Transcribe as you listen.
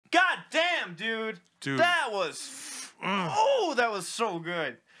Damn, dude. That was... Oh, that was so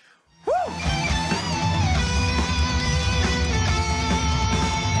good. Woo!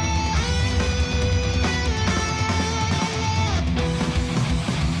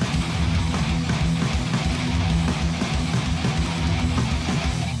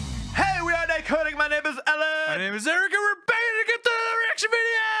 Hey, we are Dicodec. My name is Ellen. My name is Eric, and we're back to get the reaction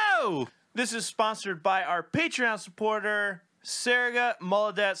video. This is sponsored by our Patreon supporter, Serga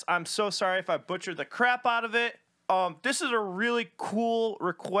Muladets. I'm so sorry if I butchered the crap out of it. This is a really cool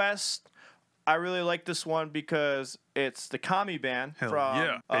request. I really like this one because it's the Kami band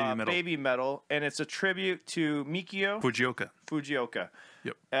from Baby Metal, and it's a tribute to Mikio Fujioka.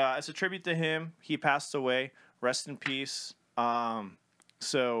 Yep. It's a tribute to him. He passed away. Rest in peace.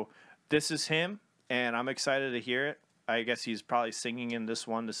 So this is him, and I'm excited to hear it. I guess he's probably singing in this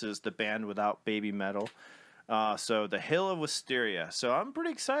one. This is the band without Baby Metal. So the Hill of Wisteria. So I'm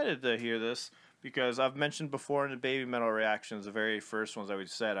pretty excited to hear this because I've mentioned before in the Baby Metal reactions, the very first ones I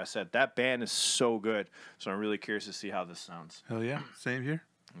said that band is so good. So I'm really curious to see how this sounds. Hell yeah. Same here.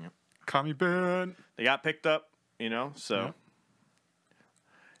 Yep. Kami band. They got picked up, you know, so. Yep.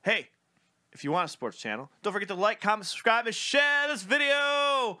 Hey, if you want a sports channel, don't forget to like, comment, subscribe, and share this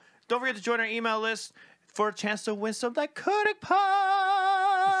video. Don't forget to join our email list for a chance to win some Dicodec pods.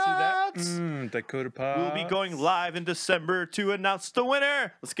 See that? Dicodec pods. We'll be going live in December to announce the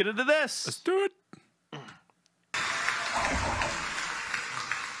winner. Let's get into this. Let's do it.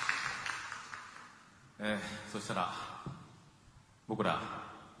 そしたら僕ら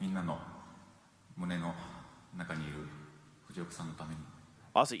みんなの胸の中にいる藤岡さんのために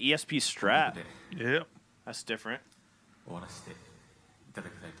Also, ESP strap. Yep. That's different. 終わらせていただ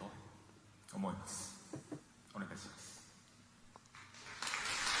きたいと思います。お願いします。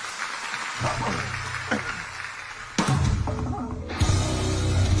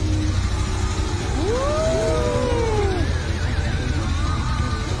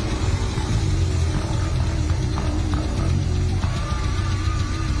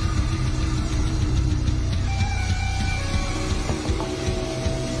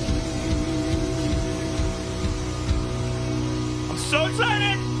 So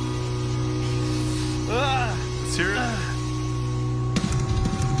excited! Let's hear it.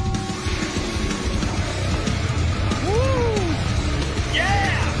 Woo!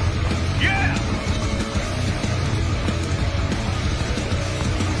 Yeah! Yeah!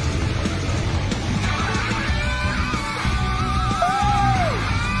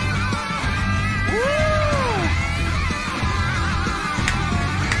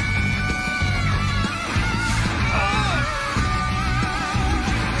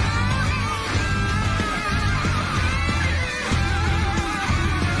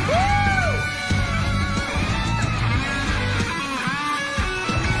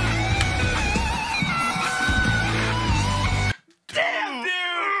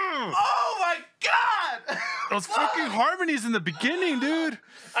 Those fucking harmonies in the beginning, dude.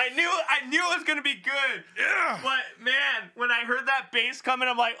 I knew it was gonna be good. Yeah. But man, when I heard that bass coming,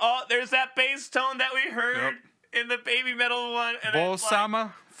 I'm like, oh, there's that bass tone that we heard in the Baby Metal one. And Bo-sama.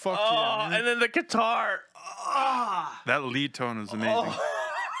 Like, fuck yeah. Man. And then the guitar. That lead tone is amazing.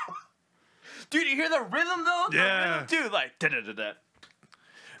 Oh. Dude, you hear the rhythm though? Yeah. The rhythm, dude, like da da da da.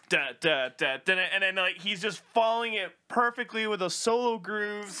 Da, da, da, da, and then like he's just following it perfectly with those solo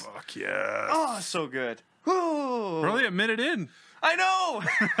grooves. Fuck yeah. Oh, so good. Ooh. We're only a minute in. I know.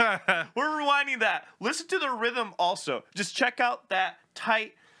 We're rewinding that. Listen to the rhythm also. Just check out that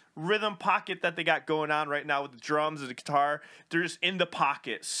tight rhythm pocket that they got going on right now with the drums and the guitar. They're just in the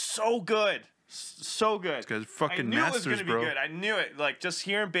pocket. So good. So good. These guys are fucking masters, I knew it was going to be good. I knew it. Like, just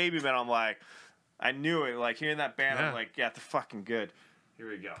hearing Baby Metal, I'm like, I knew it. Like, hearing that band, I'm like, yeah, they're fucking good. Here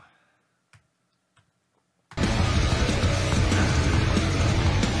we go.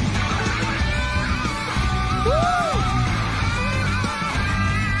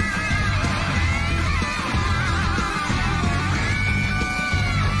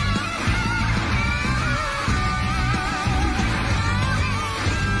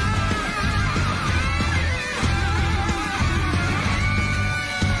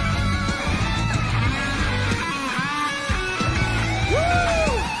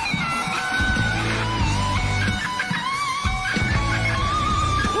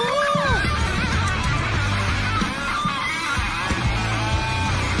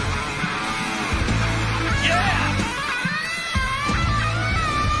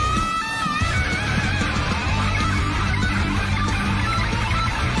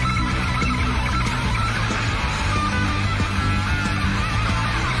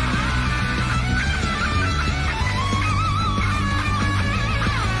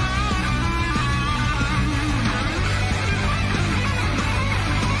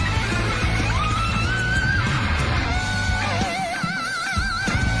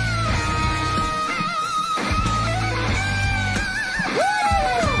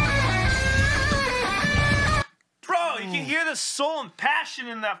 the soul and passion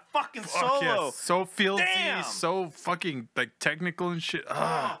in that fucking solo. Yeah, so feelsy, Damn. so fucking like technical and shit.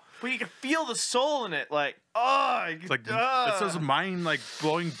 Oh, but you can feel the soul in it, like It's like it's those mind like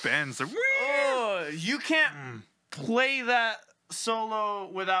blowing bends. Like, you can't play that solo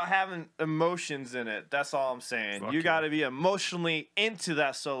without having emotions in it. That's all I'm saying. Fuck you yeah. got to be emotionally into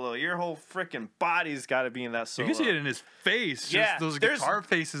that solo. Your whole freaking body's got to be in that solo. you can see it in his face. Just Yeah, those there's- guitar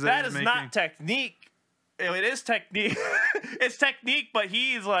faces that he's is making. not technique. It is technique. It's technique, but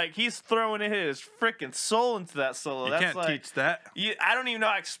he's throwing his freaking soul into that solo. You That's can't like, teach that. I don't even know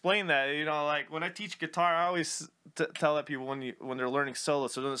how to explain that. You know, like when I teach guitar, I always tell that people when they're learning solo,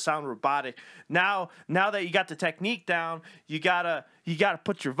 so it doesn't sound robotic. Now that you got the technique down, you gotta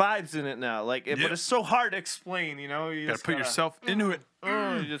put your vibes in it now. Like, but it's so hard to explain. You know, you Gotta just put yourself into it.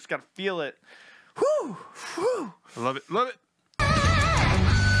 You just gotta feel it. Whoo, whoo. I love it. Love it.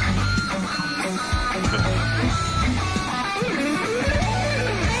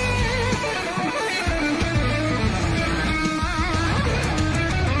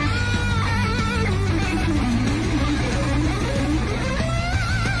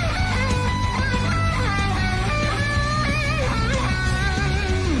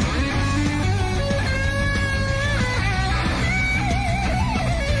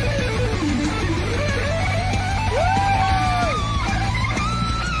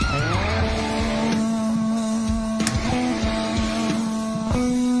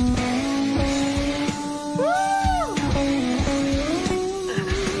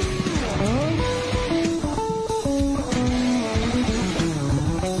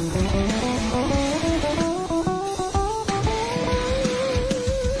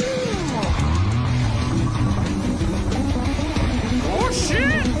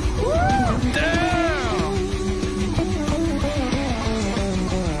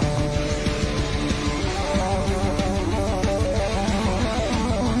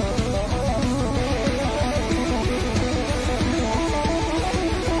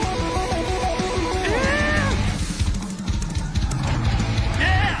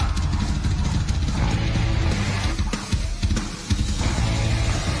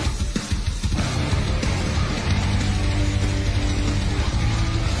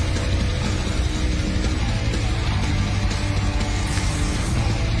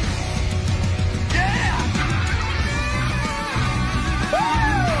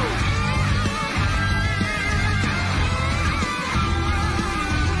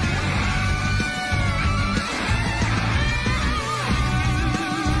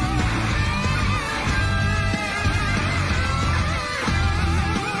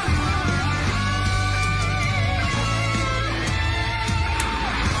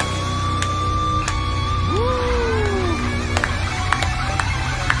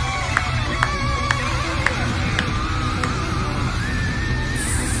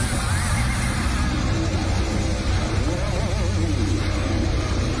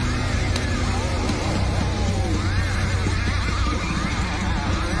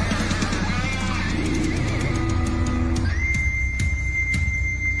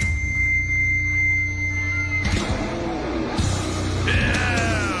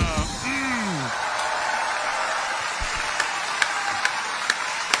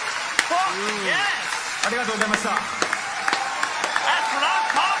 Yes! ありがとうございました。 That's what I'm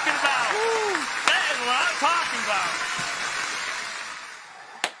talking about! That is what I'm talking about!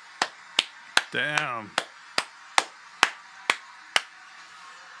 Damn.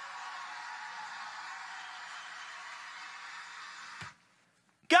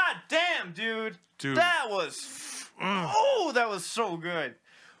 God damn, dude! Dude. That was... Oh, that was so good.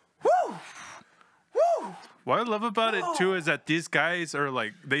 Woo! Woo! What I love about it too is that these guys are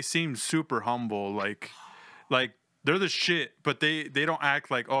like, they seem super humble, like they're the shit, but they don't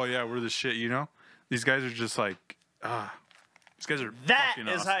act like, oh yeah, we're the shit, you know? These guys are just like, these guys are That fucking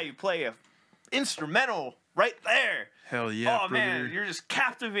is awesome. how you play a instrumental right there. Hell yeah, Oh man, brother. you're just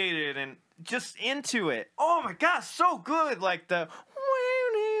captivated and just into it. Oh my god, so good! Like the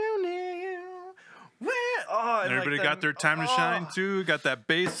oh, And everybody got their time to shine too. Got that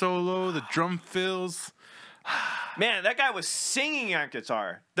bass solo, the drum fills. Man, that guy was singing on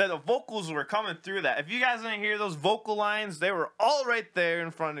guitar. The vocals were coming through that. If you guys didn't hear those vocal lines, they were all right there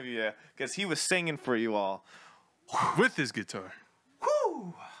in front of you because he was singing for you all. With his guitar.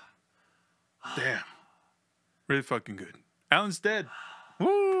 Whew. Damn. Really fucking good. Alan's dead.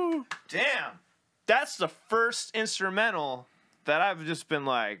 Woo! Damn. That's the first instrumental that I've just been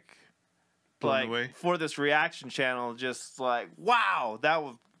like Blown away. for this reaction channel, just like, wow,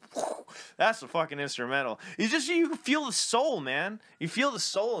 that's the fucking instrumental. You can feel the soul, man. You feel the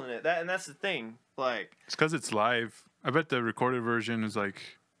soul in it. And that's the thing. Like, It's because it's live. I bet the recorded version is like,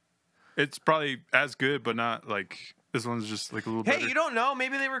 it's probably as good, but not like this one's just like a little. Hey, better. you don't know.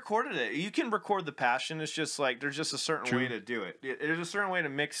 Maybe they recorded it. You can record the passion. It's just like there's just a certain True. way to do it. There's a certain way to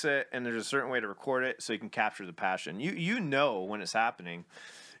mix it, and there's a certain way to record it so you can capture the passion. You know when it's happening.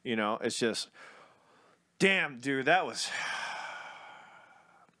 You know, it's just, damn, dude, that was.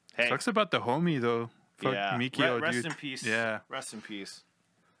 Hey, Sucks about the homie though. Fuck yeah. Mikio, Rest dude. in peace. Yeah. Rest in peace.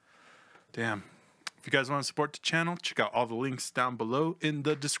 Damn. If you guys want to support the channel, check out all the links down below in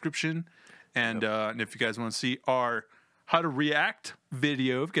the description. And if you guys want to see our how to react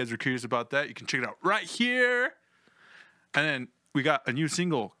video, if you guys are curious about that, you can check it out right here. And then we got a new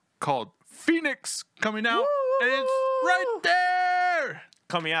single called Phoenix coming out. Woo! And it's right there.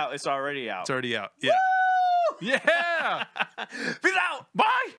 Coming out. It's already out. It's already out. Yeah. Woo! Yeah. Peace out. Bye.